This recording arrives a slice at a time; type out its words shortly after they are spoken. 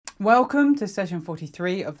Welcome to session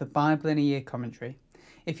 43 of the Bible in a Year commentary.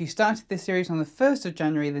 If you started this series on the 1st of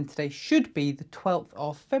January, then today should be the 12th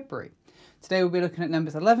of February. Today we'll be looking at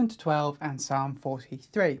Numbers 11 to 12 and Psalm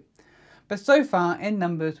 43. But so far in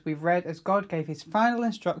Numbers we've read as God gave his final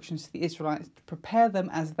instructions to the Israelites to prepare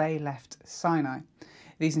them as they left Sinai.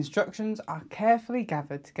 These instructions are carefully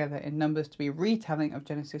gathered together in Numbers to be a retelling of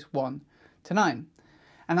Genesis 1 to 9.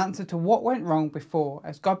 An answer to what went wrong before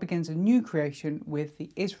as God begins a new creation with the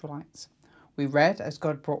Israelites. We read as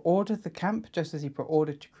God brought order to the camp just as he brought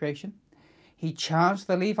order to creation. He charged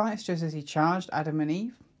the Levites just as he charged Adam and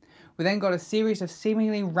Eve. We then got a series of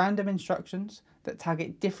seemingly random instructions that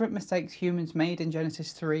target different mistakes humans made in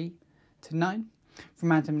Genesis 3 to 9.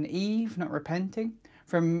 From Adam and Eve not repenting,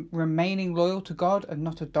 from remaining loyal to God and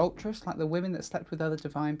not adulterous like the women that slept with other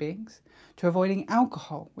divine beings, to avoiding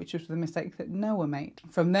alcohol, which was the mistake that Noah made.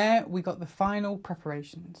 From there we got the final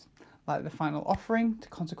preparations, like the final offering to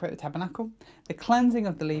consecrate the tabernacle, the cleansing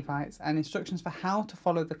of the Levites, and instructions for how to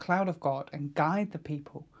follow the cloud of God and guide the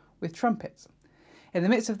people with trumpets. In the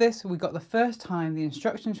midst of this, we got the first time the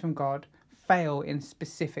instructions from God fail in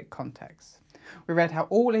specific contexts. We read how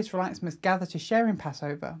all Israelites must gather to share in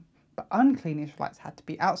Passover, but unclean Israelites had to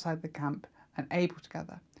be outside the camp and able to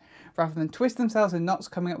gather. Rather than twist themselves in knots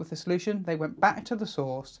coming up with a solution, they went back to the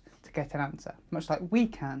source to get an answer, much like we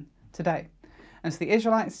can today. And so the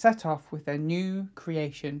Israelites set off with their new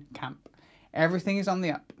creation camp. Everything is on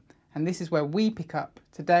the up, and this is where we pick up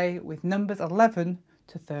today with Numbers 11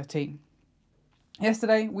 to 13.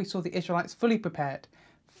 Yesterday we saw the Israelites fully prepared,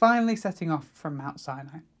 finally setting off from Mount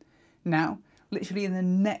Sinai. Now, literally in the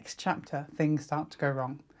next chapter, things start to go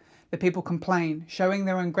wrong. The people complain, showing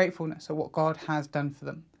their ungratefulness at what God has done for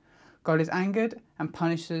them. God is angered and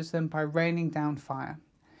punishes them by raining down fire.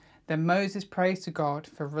 Then Moses prays to God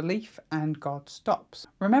for relief and God stops.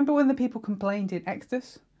 Remember when the people complained in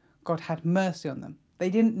Exodus? God had mercy on them. They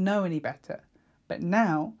didn't know any better. But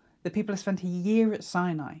now the people have spent a year at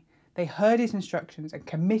Sinai. They heard his instructions and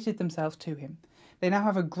committed themselves to him. They now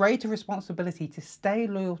have a greater responsibility to stay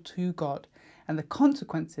loyal to God, and the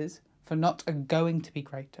consequences for not are going to be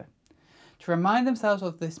greater. To remind themselves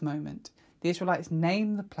of this moment, the Israelites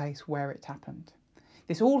name the place where it happened.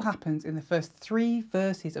 This all happens in the first 3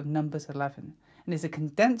 verses of Numbers 11 and is a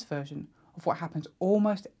condensed version of what happens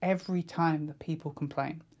almost every time the people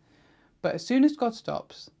complain. But as soon as God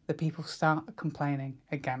stops, the people start complaining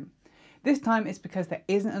again. This time it's because there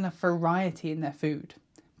isn't enough variety in their food.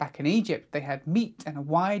 Back in Egypt they had meat and a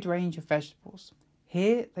wide range of vegetables.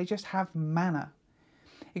 Here they just have manna.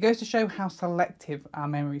 It goes to show how selective our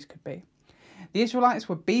memories could be. The Israelites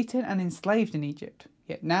were beaten and enslaved in Egypt,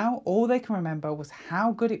 yet now all they can remember was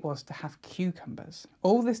how good it was to have cucumbers.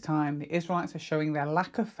 All this time, the Israelites are showing their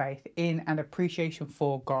lack of faith in and appreciation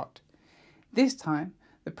for God. This time,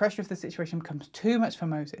 the pressure of the situation becomes too much for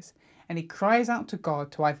Moses, and he cries out to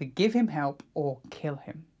God to either give him help or kill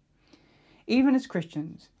him. Even as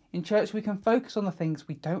Christians, in church we can focus on the things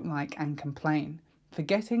we don't like and complain,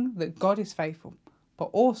 forgetting that God is faithful, but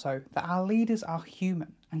also that our leaders are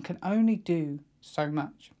human and can only do so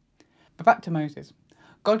much. But back to Moses.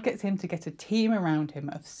 God gets him to get a team around him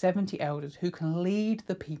of 70 elders who can lead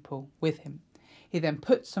the people with him. He then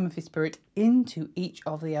puts some of his spirit into each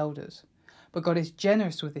of the elders. But God is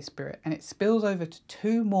generous with his spirit and it spills over to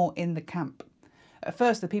 2 more in the camp. At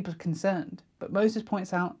first the people are concerned, but Moses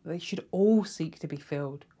points out that they should all seek to be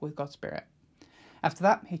filled with God's spirit. After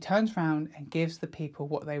that, he turns round and gives the people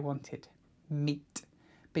what they wanted, meat.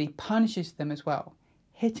 But he punishes them as well,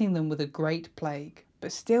 hitting them with a great plague.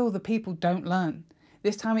 But still the people don't learn.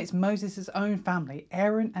 This time it's Moses' own family,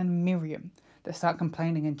 Aaron and Miriam, that start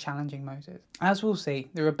complaining and challenging Moses. As we'll see,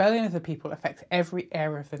 the rebellion of the people affects every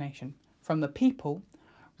area of the nation, from the people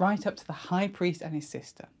right up to the high priest and his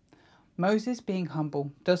sister. Moses, being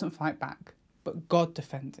humble, doesn't fight back, but God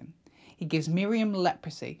defends him. He gives Miriam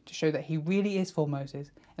leprosy to show that he really is for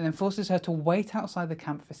Moses, and then forces her to wait outside the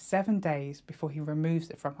camp for 7 days before he removes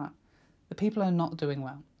it from her. The people are not doing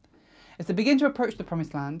well. As they begin to approach the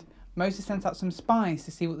promised land, Moses sends out some spies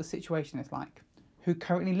to see what the situation is like. Who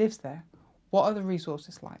currently lives there? What are the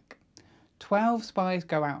resources like? 12 spies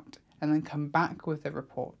go out and then come back with their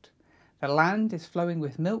report. The land is flowing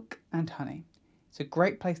with milk and honey. It's a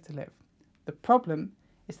great place to live. The problem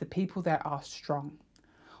is the people there are strong.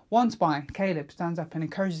 One spy, Caleb, stands up and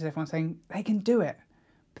encourages everyone, saying they can do it.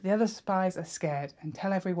 But the other spies are scared and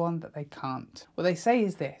tell everyone that they can't. What they say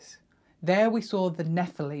is this: there we saw the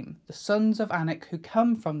Nephilim, the sons of Anak who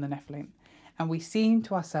come from the Nephilim, and we seemed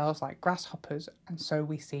to ourselves like grasshoppers, and so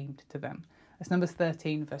we seemed to them. That's Numbers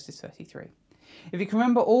 13 verses 33. If you can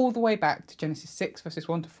remember all the way back to Genesis 6 verses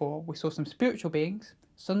 1 to 4, we saw some spiritual beings,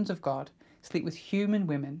 sons of God, sleep with human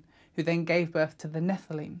women, who then gave birth to the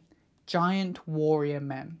Nephilim, giant warrior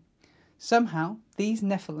men. Somehow, these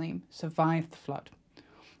Nephilim survived the flood.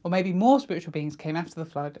 Or maybe more spiritual beings came after the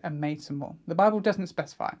flood and made some more. The Bible doesn't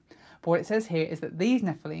specify, but what it says here is that these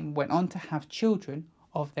Nephilim went on to have children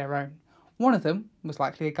of their own. One of them was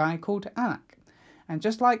likely a guy called Anak. And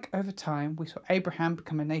just like over time we saw Abraham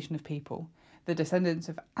become a nation of people, the descendants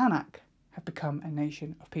of Anak have become a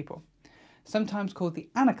nation of people. Sometimes called the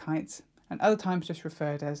Anakites, and other times just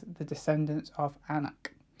referred as the descendants of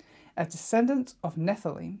Anak. As descendants of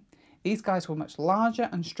Nephilim, these guys were much larger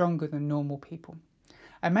and stronger than normal people.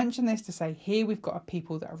 I mention this to say here we've got a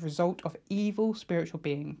people that are a result of evil spiritual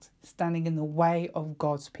beings standing in the way of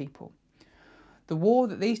God's people. The war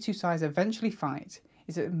that these two sides eventually fight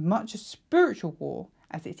is as much a spiritual war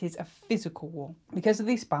as it is a physical war. Because of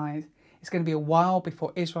these spies, it's going to be a while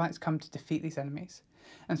before Israelites come to defeat these enemies,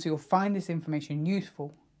 and so you'll find this information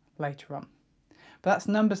useful later on. But that's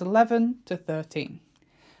Numbers 11 to 13.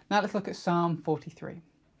 Now let's look at Psalm 43.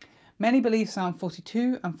 Many believe Psalm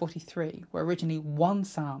 42 and 43 were originally one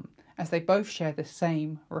psalm, as they both share the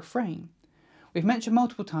same refrain. We've mentioned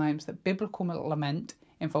multiple times that biblical lament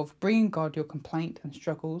involves bringing God your complaint and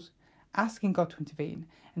struggles, asking God to intervene,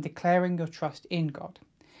 and declaring your trust in God.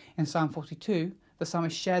 In Psalm 42, the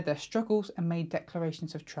psalmist shared their struggles and made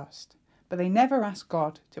declarations of trust, but they never asked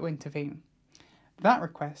God to intervene. That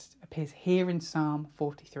request appears here in Psalm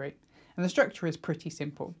 43, and the structure is pretty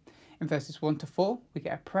simple. In verses 1 to 4, we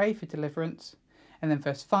get a pray for deliverance, and then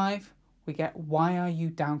verse 5, we get, "Why are you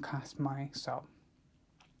downcast, my soul?"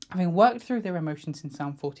 Having worked through their emotions in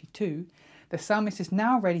Psalm 42, the psalmist is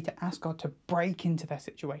now ready to ask God to break into their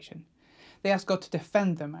situation. They ask God to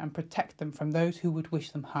defend them and protect them from those who would wish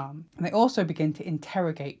them harm. And they also begin to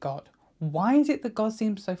interrogate God. Why is it that God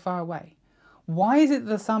seems so far away? Why is it that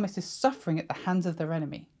the psalmist is suffering at the hands of their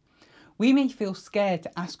enemy? We may feel scared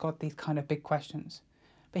to ask God these kind of big questions,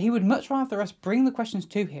 but he would much rather us bring the questions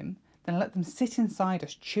to him than let them sit inside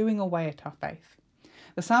us, chewing away at our faith.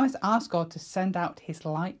 The psalmist asks God to send out his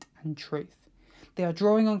light and truth. They are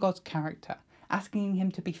drawing on God's character, asking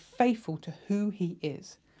him to be faithful to who he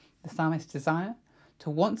is. The psalmist's desire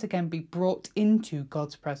to once again be brought into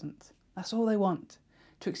God's presence. That's all they want,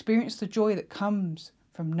 to experience the joy that comes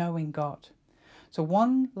from knowing God. So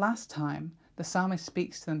one last time, the psalmist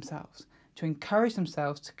speaks to themselves to encourage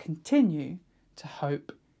themselves to continue to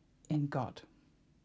hope in God.